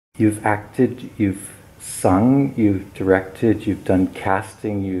You've acted, you've sung, you've directed, you've done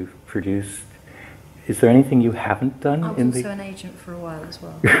casting, you've produced. Is there anything you haven't done? I was also an agent for a while as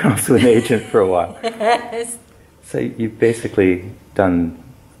well. You're also an agent for a while. Yes. So you've basically done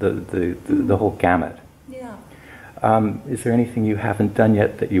the whole gamut. Yeah. Is there anything you haven't done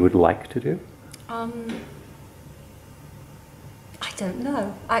yet that you would like to do? I don't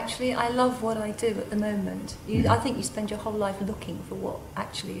know. Actually, I love what I do at the moment. I think you spend your whole life looking for what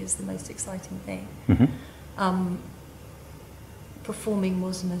actually is the most exciting thing. Mm-hmm. Performing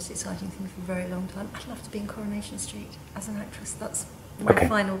was the most exciting thing for a very long time. I'd love to be in Coronation Street as an actress. That's my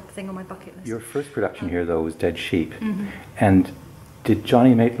final thing on my bucket list. Your first production here, though, was Dead Sheep. Mm-hmm. And did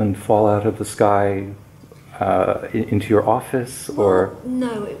Jonny Maitland fall out of the sky into your office, or? Well,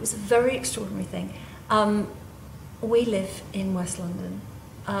 no, it was a very extraordinary thing. We live in West London,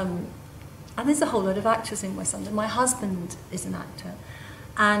 and there's a whole lot of actors in West London. My husband is an actor,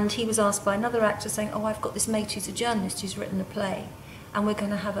 and he was asked by another actor saying, "Oh, I've got this mate who's a journalist who's written a play, and we're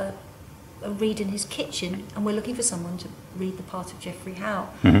going to have a read in his kitchen, and we're looking for someone to read the part of Geoffrey Howe.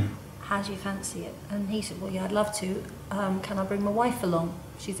 Mm-hmm. How do you fancy it?" And he said, "Well, yeah, I'd love to. Can I bring my wife along?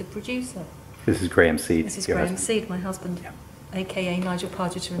 She's a producer." This is Graham Seed. This is Graham Seed, my husband, yeah. A.K.A. Nigel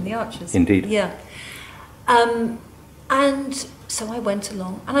Pargeter in The Archers. Indeed. Yeah. And so I went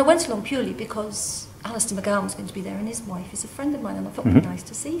along, and I went along purely because Alistair McGowan was going to be there, and his wife is a friend of mine, and I thought it'd be nice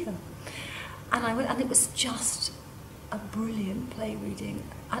to see her. And I went, and it was just a brilliant play reading.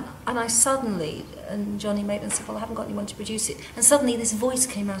 And I suddenly, and Jonny Maitland said, "Well, I haven't got anyone to produce it." And suddenly this voice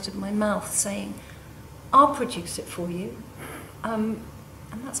came out of my mouth saying, "I'll produce it for you."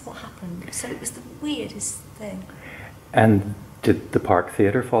 And that's what happened. So it was the weirdest thing. And did the Park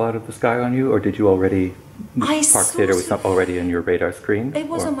Theatre fall out of the sky on you, or did you already... Park Theatre was not already on your radar screen? It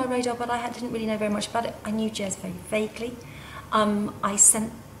was on my radar, but I didn't really know very much about it. I knew Jez very vaguely. I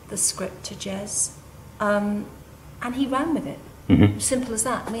sent the script to Jez, and he ran with it. Mm-hmm. Simple as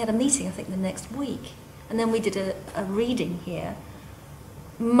that. And we had a meeting, I think, the next week. And then we did a reading here.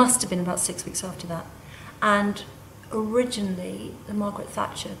 Must have been about 6 weeks after that. And originally, the Margaret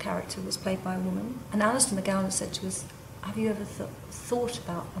Thatcher character was played by a woman. And Alistair McGowan said to us, "Have you ever thought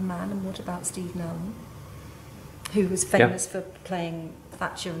about a man, and what about Steve Nolan, who was famous for playing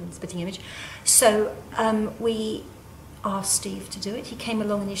Thatcher and Spitting Image?" So we asked Steve to do it. He came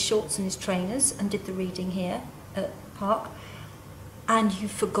along in his shorts and his trainers and did the reading here at the Park. And you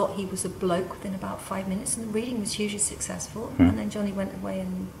forgot he was a bloke within about 5 minutes, and the reading was hugely successful. And then Jonny went away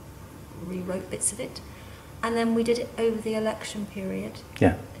and rewrote bits of it. And then we did it over the election period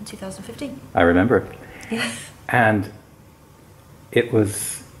in 2015. I remember. Yeah. And it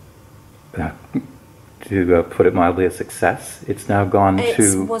was, to put it mildly, a success. It's now gone It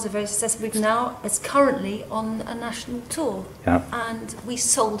to... was a very successful. It's currently on a national tour. Yeah. And we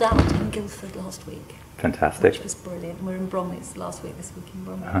sold out in Guildford last week. Fantastic. Which was brilliant. We're in Bromley. It's last week, this week in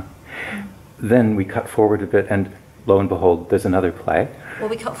Bromley. Uh-huh. Then we cut forward a bit, and lo and behold, there's another play. Well,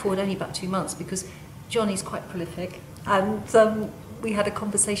 we cut forward only about 2 months because Johnny's quite prolific. And we had a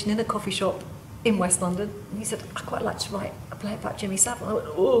conversation in a coffee shop in West London. And he said, "I'd quite like to write a play about Jimmy Savile." I went,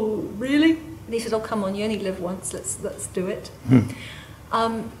 "Oh, really?" And he said, "Oh, come on, you only live once, let's do it."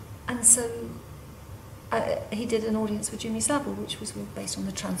 And so he did an audience with Jimmy Savile, which was based on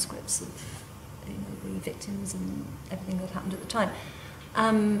the transcripts of the victims and everything that happened at the time.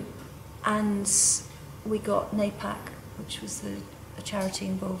 And we got NAPAC, which was a charity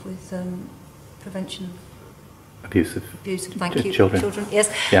involved with prevention of Abusive children. Yes,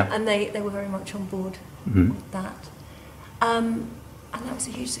 yeah. And they were very much on board with that. And that was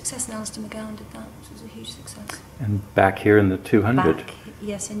a huge success, and Alistair McGowan did that, which was a huge success. And back here in the 200. Back,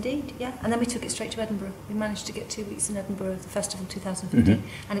 yes, indeed, yeah. And then we took it straight to Edinburgh. We managed to get 2 weeks in Edinburgh at the festival 2015,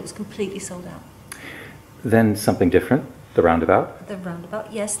 and it was completely sold out. Then something different, The Roundabout. The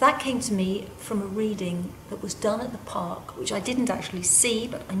Roundabout, yes. That came to me from a reading that was done at the Park, which I didn't actually see,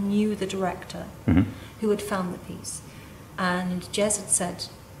 but I knew the director who had found the piece. And Jez had said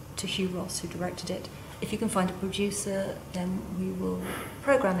to Hugh Ross, who directed it, "If you can find a producer, then we will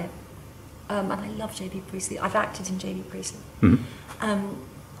programme it." And I love J.B. Priestley. I've acted in J.B. Priestley.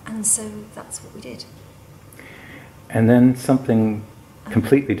 And so that's what we did. And then something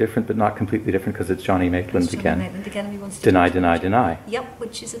completely different, but not completely different because it's Jonny Maitland again. Jonny Maitland again, and we wanted to Deny, Deny, Deny. Yep,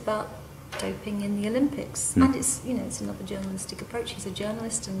 which is about doping in the Olympics. And it's, it's another journalistic approach. He's a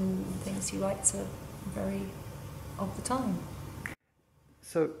journalist, and the things he writes are very of the time.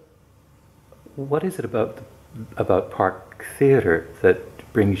 So, what is it about Park Theatre that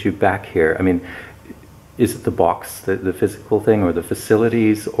brings you back here? I mean, is it the box, the physical thing, or the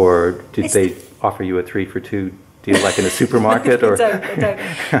facilities, or did they offer you a 3 for 2 Do you like in a supermarket? Or? I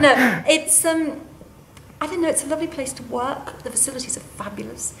don't. No, it's, I don't know, it's a lovely place to work. The facilities are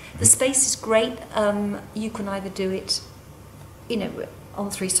fabulous. The space is great. You can either do it, you know, on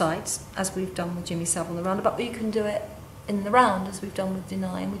 3 sides, as we've done with Jimmy Savile and the Roundabout, or you can do it in the round, as we've done with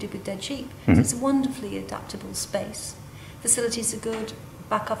Deny and we did with Dead Sheep. So it's a wonderfully adaptable space. Facilities are good,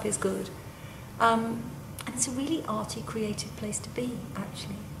 backup is good. And it's a really arty, creative place to be,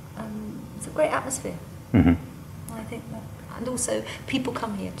 actually. It's a great atmosphere. I think that, and also people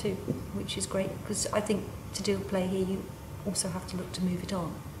come here too, which is great, because I think to do a play here you also have to look to move it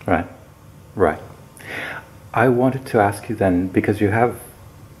on. Right, right. I wanted to ask you then, because you have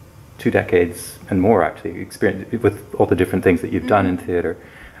 2 decades and more actually experience with all the different things that you've done in theatre.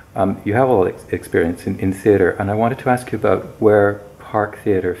 You have all experience in theatre, and I wanted to ask you about where Park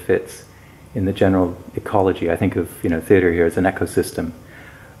Theatre fits in the general ecology. I think of, you know, theatre here as an ecosystem.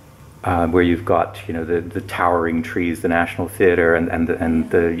 Where you've got, you know, the towering trees, the National Theatre, and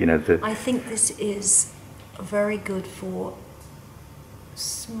the you know the. I think this is very good for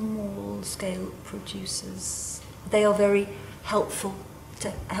small scale producers. They are very helpful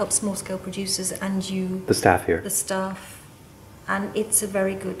to help small scale producers and you. The staff here. The staff, and it's a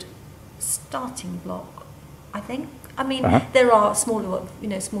very good starting block, I think. I mean, there are smaller, you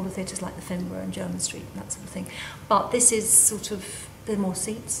know, smaller theatres like the Finborough and Jermyn Street and that sort of thing, but this is sort of, there are more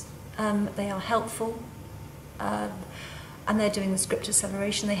seats. They are helpful, and they're doing the script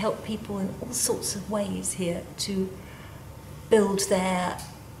acceleration. They help people in all sorts of ways here to build their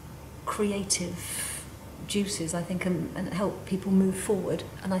creative juices, I think, and help people move forward.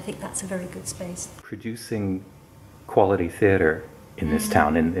 And I think that's a very good space. Producing quality theatre in this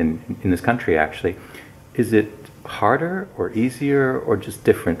town, in this country, actually, is it harder or easier or just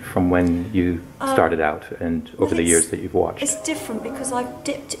different from when you started out and over the years that you've watched? It's different because I've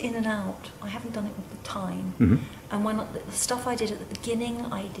dipped in and out. I haven't done it all the time. And when the stuff I did at the beginning,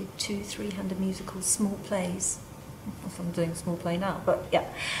 I did 200-300 musicals, small plays. I'm doing a small play now, but yeah.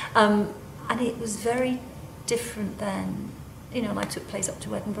 And it was very different then. You know, and I took plays up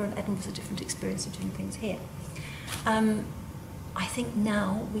to Edinburgh, and Edinburgh was a different experience of doing things here. I think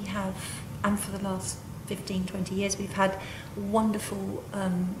now we have, and for the last 15-20 years, we've had wonderful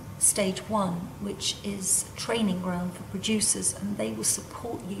Stage 1, which is a training ground for producers, and they will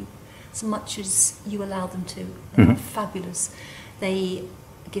support you as much as you allow them to. They are fabulous. They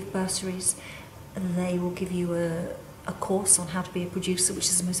give bursaries. They will give you a course on how to be a producer, which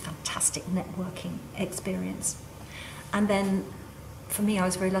is the most fantastic networking experience. And then, for me, I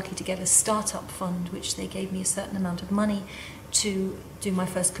was very lucky to get a startup fund, which they gave me a certain amount of money to do my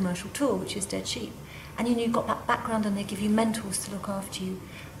first commercial tour, which is Dead Sheep. And you know, you've got that background, and they give you mentors to look after you,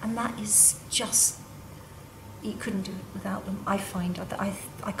 and that is just, you couldn't do it without them. I find that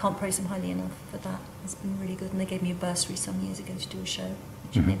I can't praise them highly enough for that. It's been really good, and they gave me a bursary some years ago to do a show,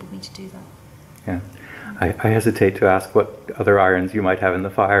 which enabled me to do that. Yeah, I hesitate to ask what other irons you might have in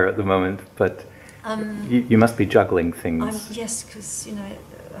the fire at the moment, but you must be juggling things. Yes, because you know,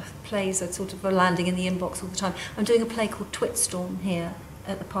 plays are sort of landing in the inbox all the time. I'm doing a play called Twitstorm here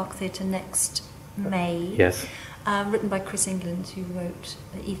at the Park Theatre next May. Yes. Written by Chris England, who wrote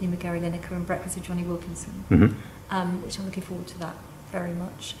Evening with Gary Lineker and Breakfast with Johnny Wilkinson, which I'm looking forward to that very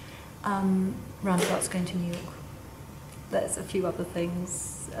much. Roundabout's going to New York. There's a few other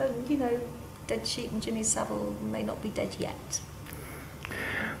things. You know, Dead Sheep and Jimmy Savile may not be dead yet.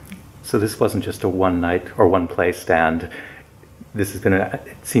 So this wasn't just a one night or one play stand. This has been,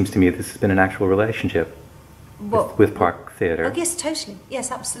 it seems to me, this has been an actual relationship with Park Theatre. Oh, yes, totally.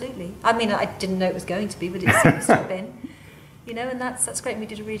 Yes, absolutely. I mean, I didn't know it was going to be, but it seems to have been. You know, and that's great. We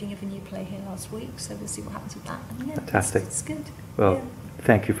did a reading of a new play here last week, so we'll see what happens with that. And yeah, fantastic. It's good. Well,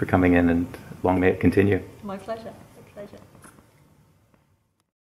 thank you for coming in, and long may it continue. My pleasure.